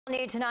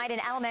New tonight,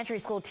 an elementary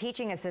school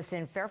teaching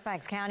assistant in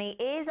Fairfax County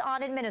is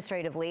on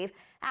administrative leave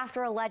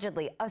after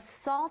allegedly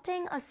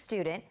assaulting a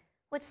student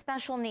with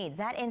special needs.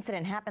 That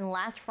incident happened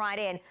last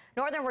Friday, and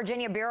Northern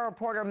Virginia Bureau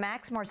reporter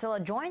Max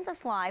Marcilla joins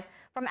us live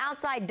from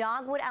outside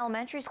Dogwood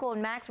Elementary School.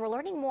 And Max, we're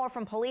learning more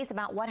from police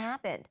about what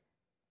happened.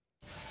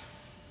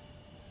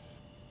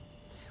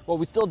 Well,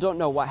 we still don't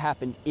know what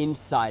happened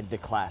inside the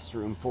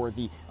classroom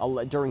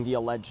during the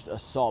alleged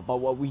assault. But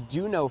what we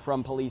do know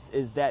from police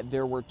is that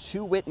there were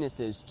two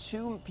witnesses,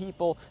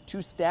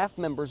 two staff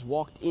members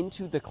walked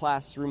into the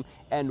classroom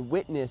and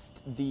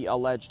witnessed the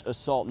alleged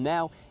assault.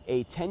 Now,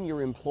 a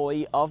 10-year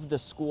employee of the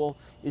school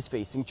is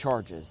facing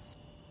charges.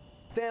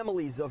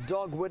 Families of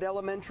Dogwood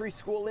Elementary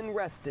School in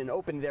Reston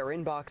opened their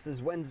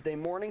inboxes Wednesday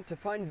morning to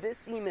find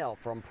this email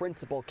from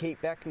Principal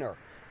Kate Beckner.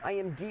 "I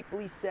am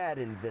deeply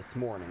saddened this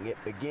morning," it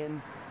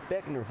begins.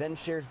 Beckner then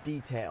shares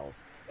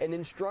details. An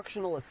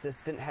instructional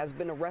assistant has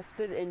been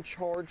arrested and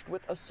charged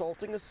with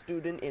assaulting a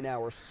student in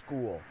our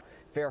school.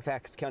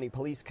 Fairfax County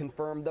Police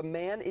confirmed the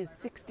man is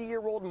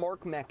 60-year-old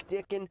Mark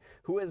McDicken,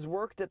 who has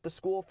worked at the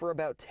school for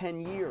about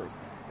 10 years.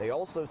 They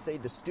also say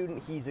the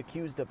student he's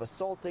accused of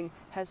assaulting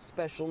has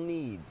special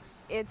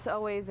needs. It's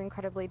always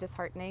incredibly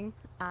disheartening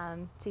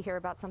to hear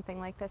about something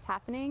like this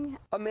happening.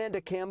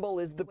 Amanda Campbell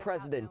is the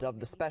president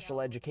of the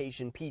Special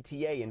Education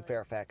PTA in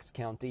Fairfax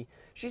County.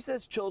 She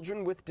says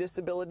children with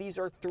disabilities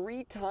are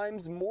 3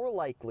 times more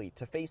likely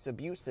to face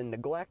abuse and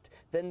neglect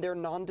than their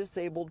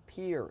non-disabled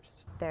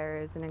peers.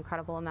 There's an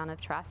incredible amount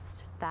of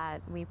trust that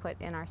we put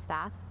in our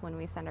staff when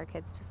we send our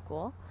kids to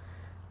school,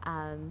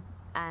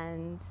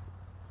 and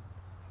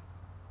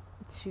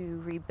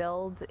to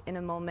rebuild in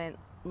a moment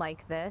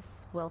like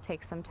this will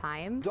take some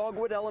time.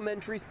 Dogwood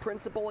Elementary's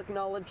principal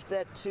acknowledged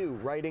that too,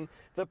 writing,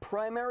 "The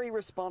primary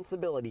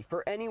responsibility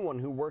for anyone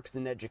who works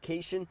in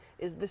education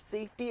is the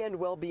safety and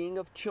well-being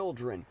of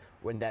children.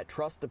 When that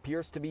trust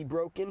appears to be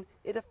broken,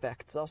 it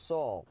affects us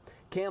all."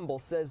 Campbell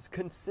says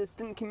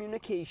consistent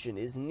communication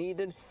is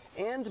needed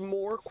and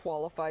more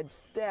qualified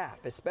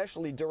staff,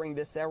 especially during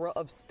this era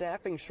of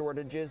staffing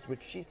shortages,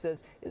 which she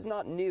says is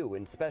not new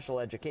in special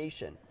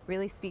education.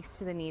 Really speaks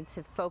to the need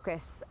to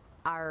focus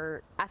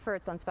our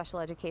efforts on special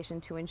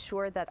education to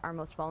ensure that our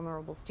most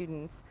vulnerable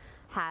students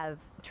have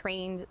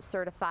trained,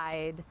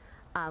 certified,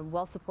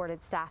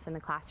 well-supported staff in the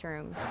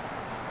classroom.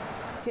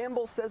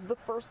 Campbell says the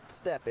first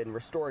step in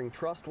restoring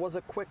trust was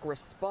a quick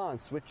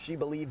response, which she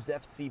believes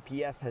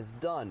FCPS has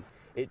done.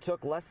 It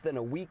took less than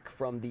a week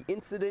from the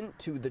incident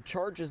to the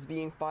charges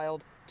being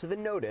filed to the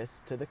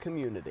notice to the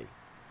community.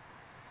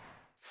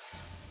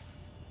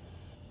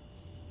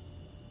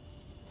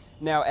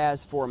 Now,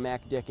 as for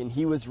McDicken,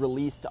 he was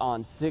released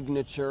on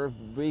signature.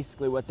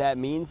 Basically what that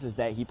means is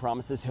that he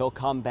promises he'll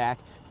come back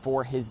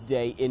for his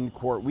day in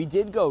court. We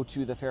did go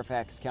to the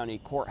Fairfax County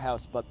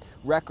Courthouse, but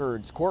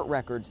court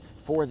records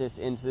for this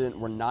incident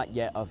were not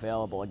yet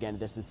available. Again,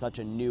 this is such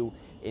a new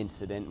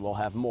incident. We'll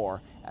have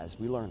more as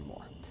we learn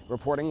more.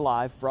 Reporting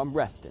live from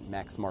Reston,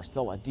 Max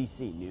Marcilla,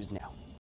 DC News Now.